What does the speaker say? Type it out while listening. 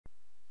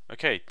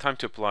Okay, time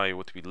to apply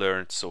what we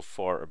learned so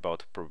far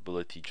about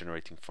probability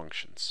generating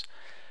functions.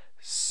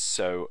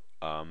 So,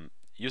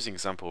 using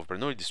example of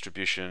Bernoulli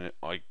distribution,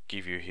 I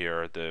give you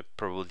here the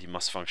probability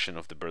mass function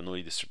of the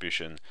Bernoulli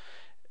distribution.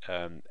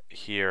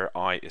 Here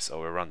I is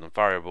our random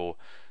variable.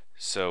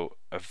 So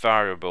a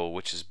variable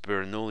which is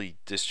Bernoulli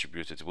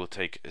distributed will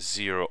take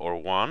 0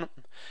 or 1,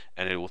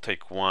 and it will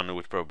take 1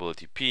 with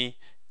probability p,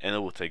 and it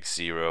will take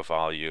 0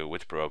 value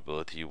with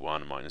probability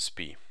 1 minus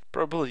p.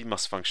 Probability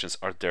mass functions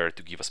are there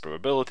to give us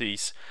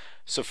probabilities.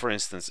 So for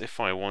instance, if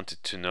I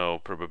wanted to know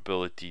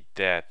probability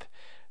that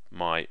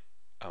my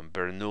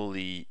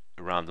Bernoulli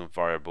random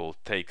variable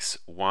takes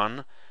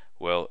 1,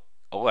 well,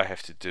 all I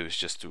have to do is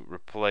just to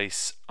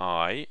replace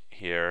I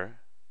here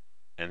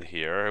and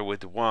here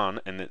with 1,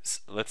 and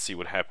let's see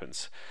what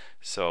happens.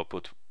 So I'll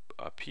put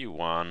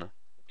p1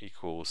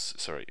 equals,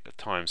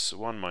 times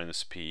 1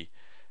 minus p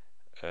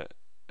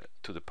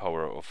to the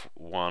power of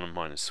 1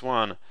 minus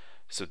 1.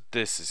 So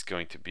this is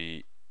going to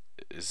be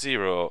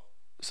 0,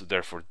 so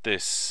therefore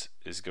this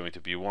is going to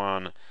be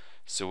 1,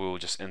 so we will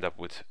just end up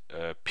with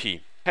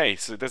p. Hey,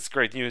 so that's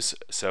great news.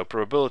 So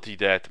probability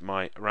that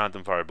my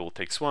random variable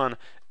takes 1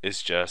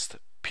 is just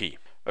p.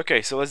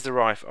 Okay, so let's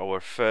derive our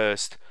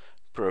first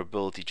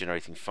probability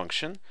generating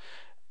function.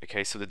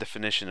 Okay, so the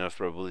definition of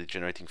probability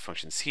generating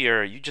functions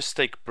here, you just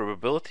take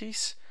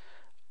probabilities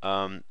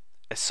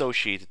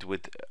associated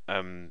with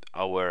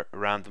our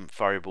random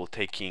variable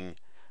taking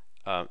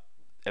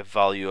a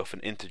value of an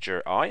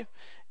integer I,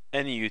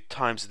 and you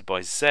times it by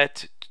z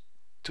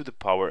to the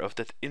power of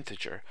that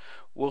integer.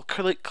 Well,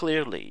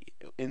 clearly,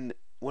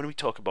 when we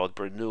talk about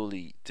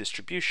Bernoulli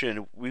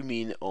distribution, we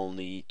mean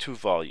only two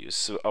values.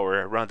 So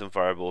our random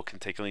variable can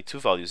take only two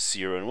values,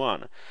 0 and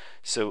 1.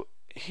 So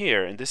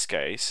here, in this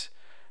case,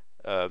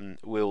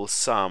 we'll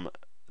sum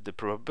the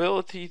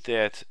probability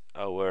that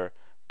our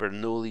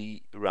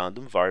Bernoulli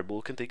random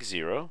variable can take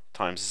 0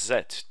 times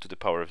z to the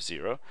power of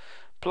 0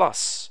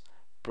 plus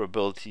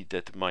probability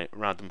that my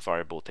random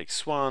variable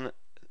takes 1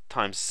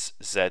 times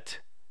z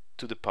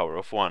to the power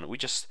of 1. We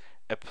just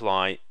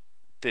apply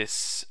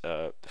this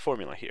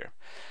formula here.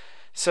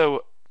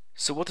 So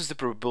what is the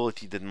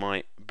probability that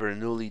my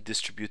Bernoulli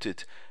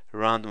distributed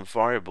random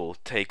variable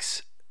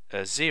takes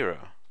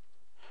 0?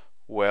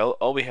 Well,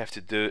 all we have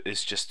to do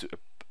is just to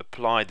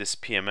apply this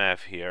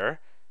PMF here,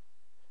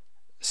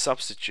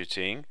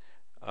 substituting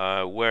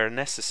where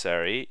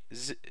necessary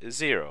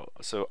 0.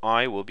 So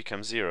I will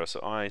become 0, so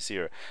I is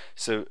 0.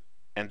 So,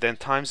 and then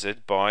times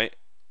it by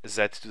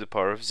z to the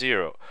power of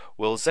 0.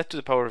 Well, z to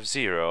the power of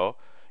 0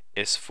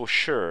 is for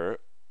sure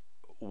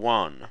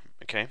 1,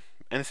 okay?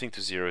 Anything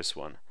to 0 is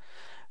 1.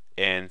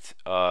 And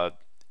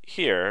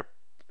here,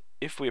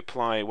 if we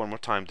apply one more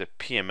time the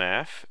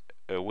PMF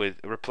with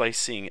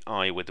replacing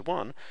I with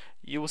 1,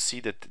 you will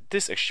see that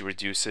this actually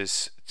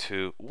reduces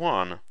to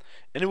 1,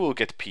 and we will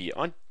get p.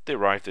 I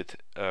derived it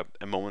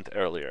a moment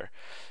earlier.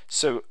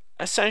 So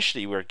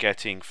essentially, we're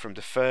getting from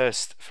the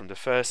first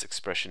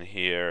expression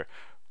here,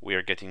 we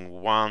are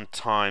getting 1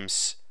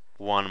 times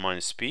 1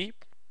 minus p,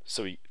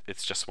 so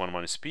it's just 1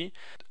 minus p,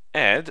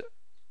 add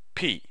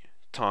p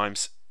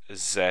times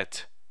z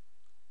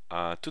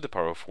to the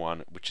power of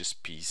 1, which is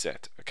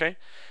pz. Okay,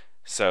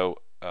 so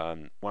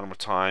one more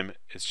time,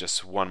 it's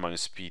just 1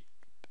 minus p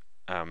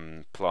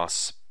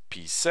plus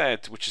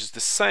pz, which is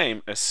the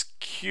same as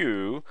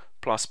q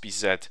plus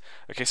pz.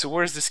 Okay, so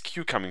where is this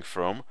q coming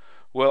from?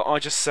 Well, I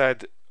just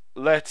said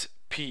let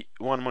p1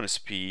 minus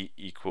p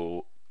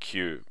equal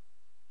q.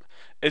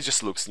 It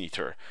just looks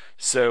neater.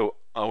 So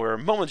our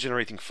moment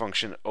generating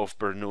function of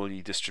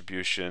Bernoulli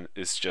distribution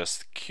is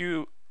just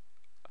q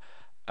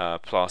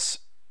plus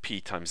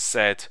p times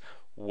z,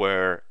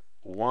 where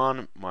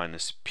 1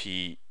 minus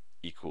p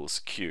equals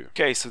q.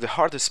 Okay, so the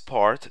hardest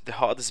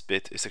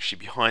bit is actually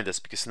behind us,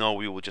 because now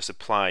we will just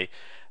apply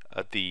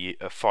the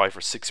 5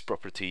 or 6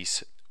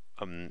 properties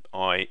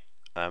I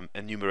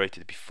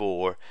enumerated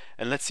before,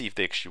 and let's see if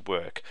they actually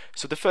work.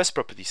 So the first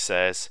property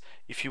says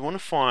if you want to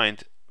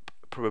find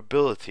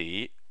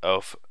probability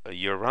of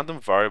your random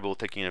variable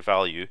taking a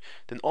value,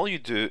 then all you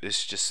do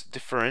is just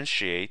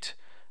differentiate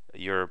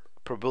your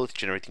probability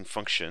generating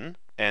function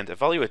and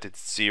evaluate it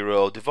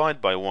 0,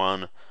 divide by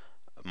 1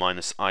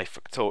 minus I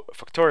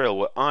factorial,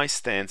 where I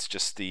stands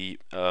just the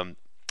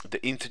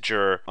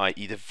integer,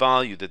 i.e. the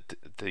value that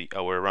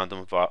our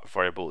random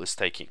variable is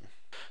taking.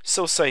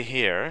 So say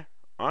here,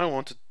 I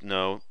want to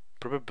know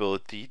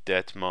probability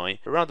that my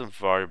random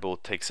variable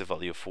takes a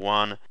value of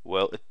 1.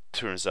 Well, it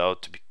turns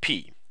out to be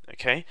p.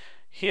 Okay,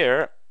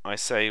 here I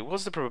say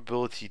what's the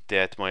probability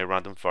that my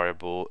random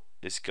variable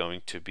is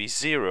going to be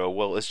 0?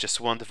 Well, it's just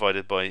 1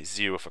 divided by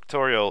 0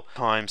 factorial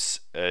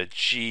times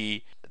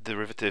g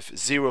derivative,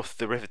 0th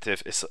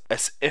derivative, is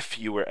as if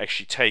you were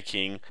actually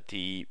taking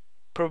the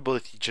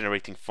probability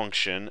generating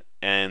function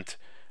and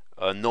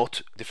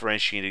not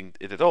differentiating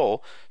it at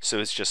all. So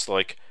it's just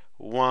like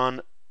 1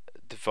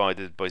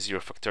 divided by 0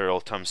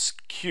 factorial times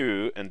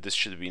q, and this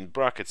should be in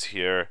brackets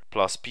here,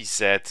 plus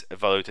pz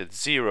evaluated at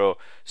 0.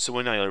 So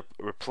when I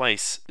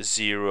replace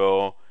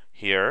 0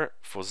 here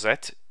for z,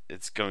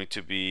 it's going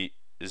to be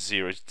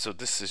 0, so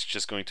this is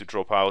just going to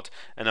drop out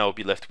and I'll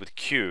be left with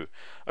q.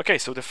 Okay,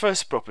 so the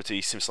first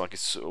property seems like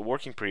it's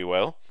working pretty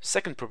well.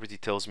 Second property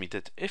tells me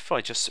that if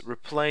I just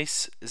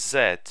replace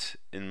z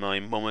in my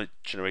moment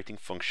generating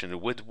function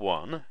with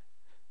 1,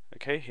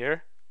 okay,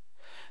 here,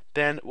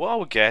 then what I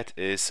will get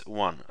is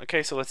 1.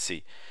 Okay, so let's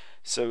see.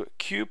 So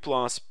q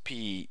plus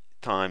p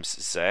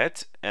times z,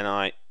 and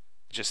I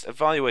just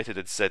evaluated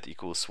at z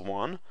equals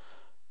 1.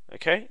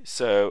 Okay,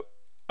 so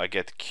I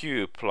get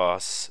q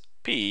plus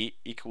p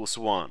equals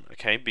 1,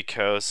 okay,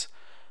 because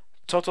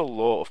total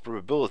law of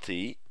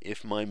probability,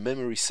 if my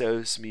memory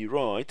serves me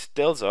right,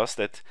 tells us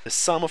that the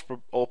sum of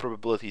all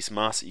probabilities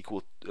must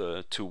equal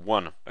to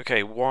 1.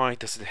 Okay, why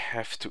does it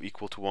have to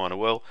equal to 1?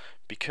 Well,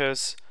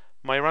 because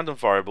my random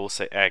variable,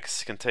 say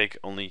x, can take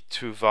only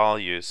two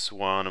values,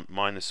 1,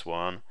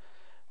 -1,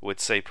 with,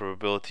 say,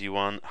 probability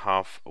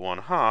 1/2,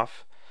 1/2.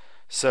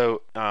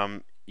 So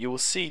you will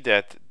see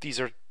that these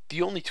are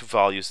the only two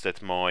values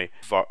that my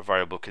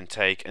variable can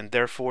take, and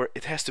therefore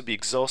it has to be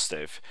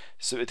exhaustive.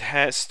 So it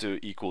has to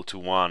equal to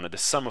 1. The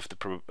sum of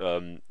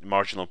the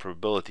marginal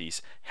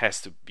probabilities has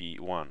to be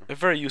 1. A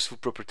very useful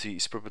property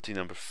is property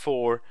number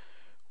 4.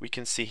 We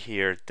can see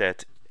here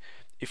that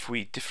if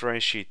we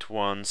differentiate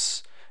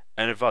once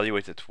and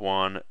evaluate at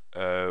 1,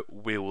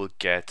 we will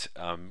get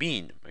a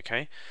mean.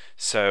 Okay,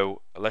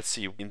 so let's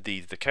see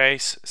indeed the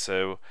case.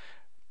 So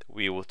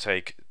we will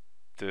take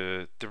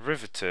the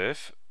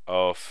derivative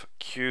of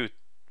q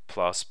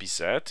plus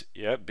bz,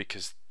 yeah,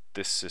 because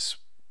this is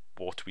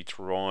what we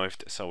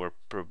derived as our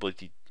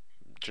probability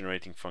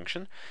generating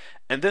function,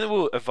 and then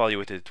we'll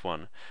evaluate it at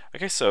 1.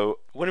 Okay, so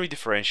when we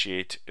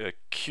differentiate,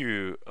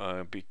 q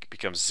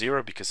becomes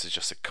 0 because it's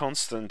just a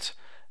constant.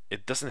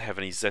 It doesn't have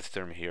any z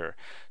term here.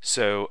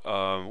 So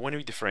when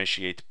we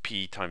differentiate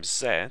p times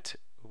z,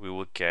 we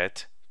will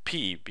get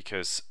p,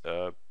 because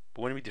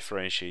when we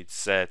differentiate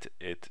z,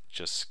 it's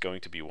just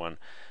going to be 1.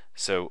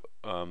 So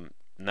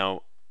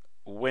now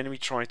when we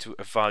try to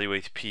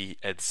evaluate p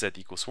at z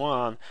equals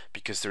 1,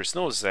 because there's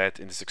no z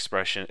in this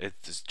expression, it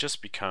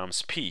just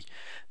becomes p.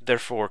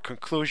 Therefore,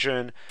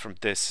 conclusion from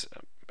this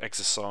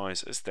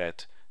exercise is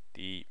that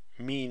the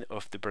mean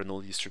of the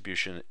Bernoulli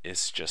distribution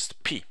is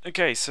just p.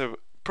 Okay, so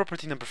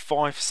property number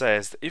 5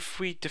 says that if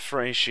we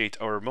differentiate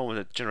our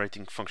moment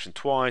generating function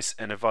twice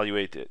and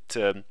evaluate it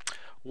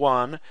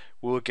 1,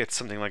 we'll get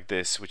something like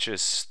this, which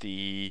is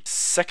the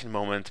second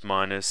moment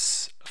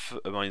minus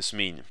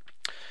mean.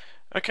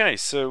 Okay,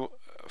 so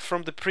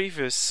from the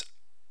previous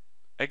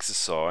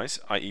exercise,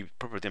 i.e.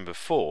 property number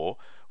 4,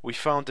 we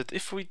found that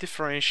if we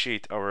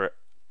differentiate our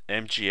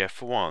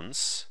MGF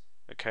once,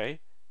 okay,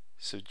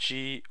 so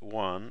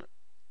G1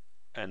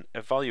 and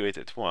evaluate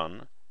at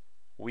 1,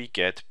 we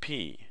get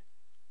P.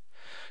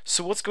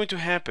 So what's going to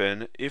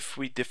happen if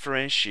we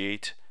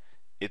differentiate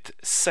it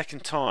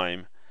second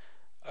time?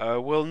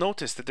 We'll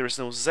notice that there is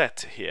no z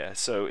here,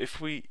 so if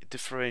we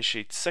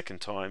differentiate second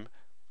time,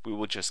 we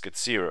will just get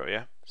 0,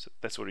 yeah? So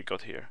that's what we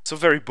got here. So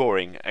very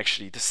boring,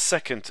 actually. The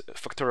second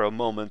factorial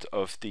moment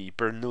of the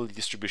Bernoulli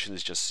distribution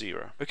is just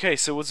 0. Okay,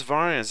 so what's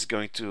variance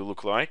going to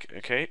look like?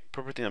 Okay,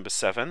 property number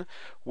 7.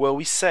 Well,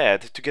 we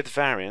said to get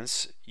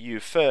variance, you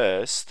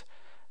first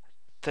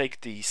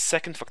take the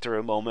second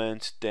factorial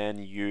moment, then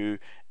you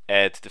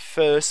add the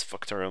first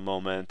factorial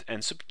moment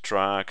and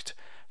subtract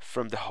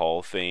from the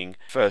whole thing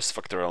first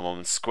factorial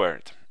moment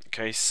squared.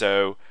 Okay,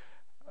 so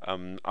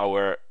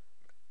our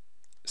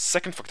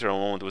second factorial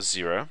moment was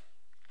 0.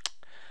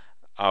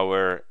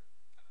 Our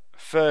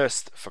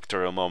first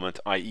factorial moment,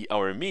 i.e.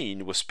 our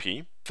mean, was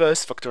p.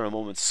 First factorial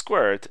moment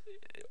squared,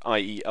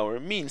 i.e. our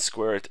mean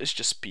squared, is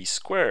just p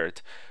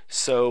squared.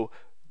 So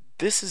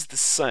this is the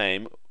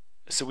same.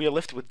 So we are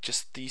left with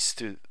just these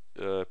two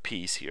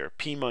p's here,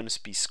 p minus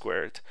p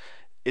squared.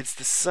 It's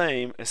the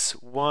same as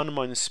 1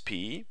 minus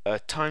p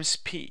times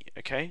p,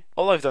 okay?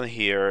 All I've done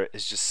here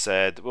is just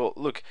said, well,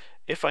 look,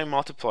 if I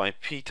multiply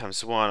p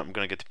times 1, I'm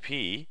going to get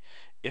p.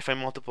 If I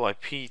multiply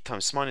p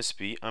times minus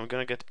p, I'm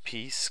going to get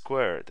p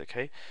squared,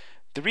 okay?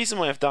 The reason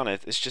why I've done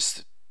it is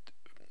just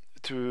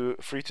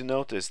for you to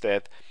notice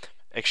that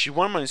actually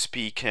 1 minus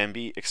p can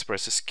be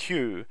expressed as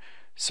q.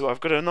 So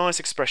I've got a nice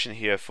expression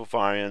here for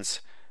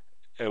variance,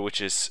 which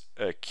is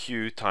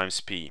q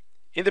times p.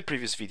 In the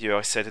previous video,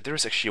 I said that there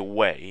is actually a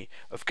way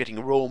of getting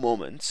row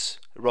moments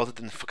rather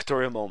than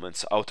factorial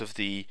moments out of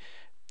the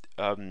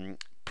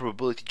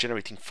probability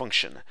generating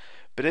function,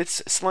 but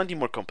it's slightly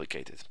more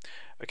complicated.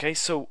 Okay,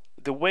 so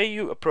the way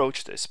you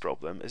approach this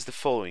problem is the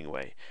following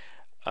way.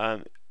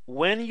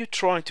 When you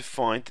try to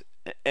find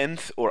an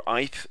nth or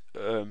ith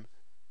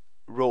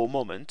row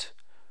moment,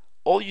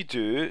 all you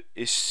do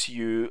is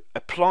you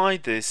apply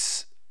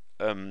this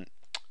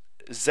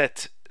z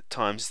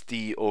times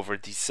d over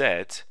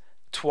dz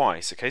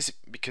twice, okay,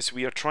 because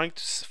we are trying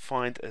to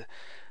find a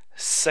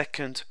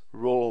second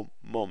row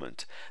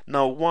moment.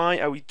 Now, why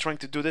are we trying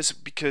to do this?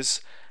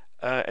 Because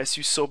as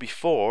you saw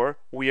before,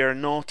 we are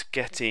not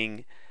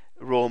getting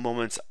row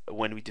moments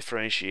when we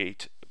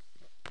differentiate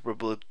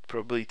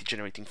probability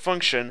generating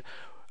function.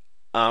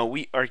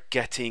 We are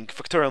getting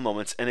factorial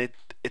moments, and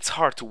it's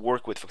hard to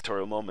work with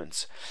factorial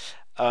moments.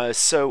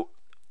 So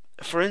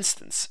for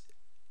instance,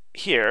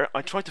 here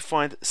I try to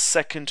find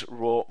second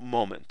raw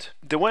moment.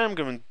 The way I'm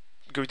going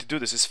to do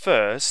this is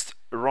first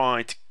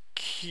write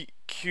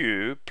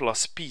q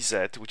plus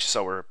pz, which is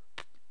our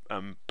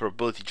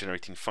probability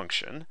generating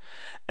function,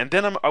 and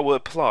then I will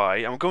apply.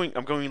 I'm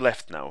going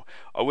left now.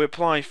 I will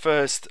apply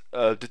first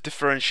the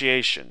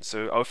differentiation.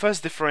 So I'll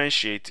first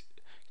differentiate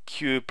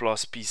q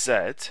plus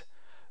pz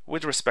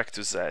with respect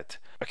to z.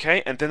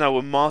 Okay, and then I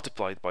will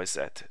multiply it by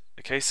z.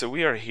 Okay, so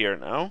we are here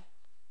now.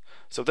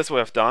 So that's what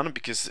I've done,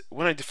 because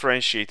when I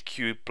differentiate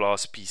q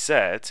plus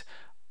pz,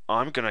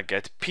 I'm gonna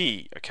get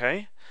p,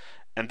 okay?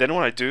 And then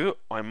what I do,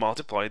 I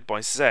multiply it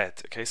by z,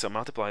 okay? So I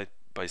multiply it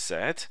by z,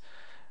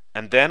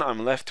 and then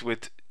I'm left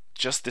with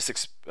just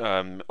this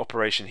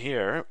operation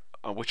here,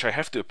 which I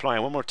have to apply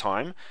one more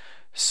time.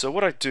 So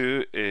what I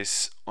do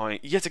is I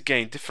yet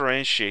again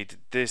differentiate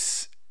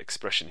this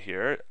expression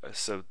here,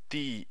 so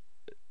d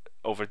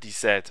over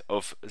dz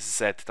of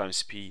z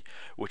times p,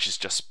 which is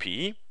just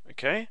p,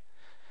 okay?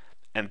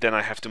 And then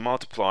I have to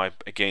multiply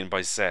again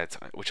by z,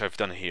 which I've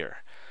done here.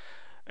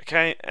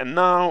 Okay, and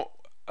now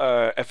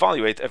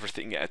evaluate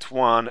everything at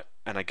 1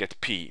 and I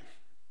get p.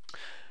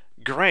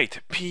 Great,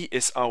 p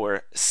is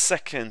our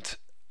second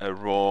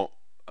raw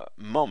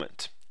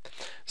moment.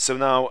 So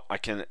now I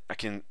can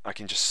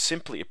just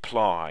simply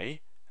apply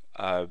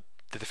the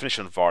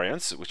definition of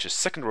variance, which is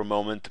second raw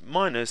moment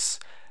minus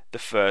the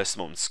first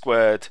moment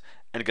squared,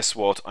 and guess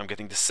what? I'm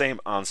getting the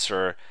same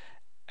answer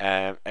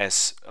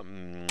as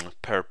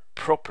per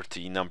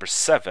property number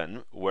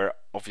 7, where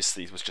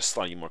obviously it was just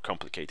slightly more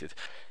complicated.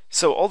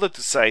 So all that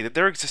to say that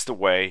there exists a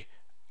way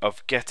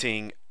of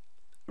getting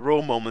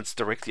raw moments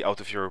directly out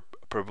of your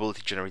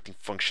probability generating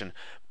function,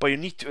 but you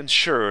need to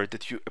ensure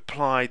that you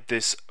apply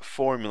this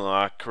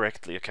formula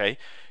correctly, okay?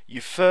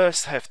 You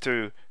first have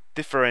to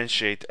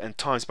differentiate and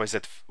times by z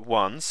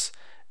once,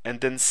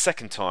 and then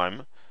second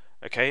time,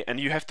 okay, and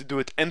you have to do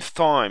it nth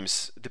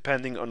times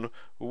depending on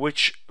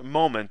which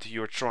moment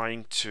you're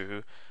trying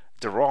to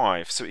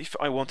derive. So if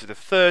I wanted a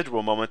third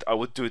raw moment, I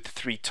would do it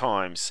 3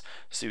 times.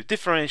 So you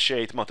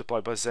differentiate,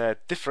 multiply by z,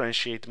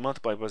 differentiate,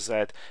 multiply by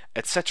z,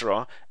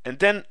 etc. And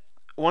then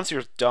once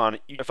you're done,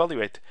 you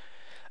evaluate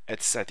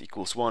at z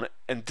equals 1,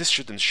 and this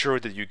should ensure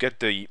that you get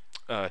the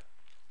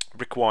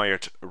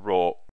required raw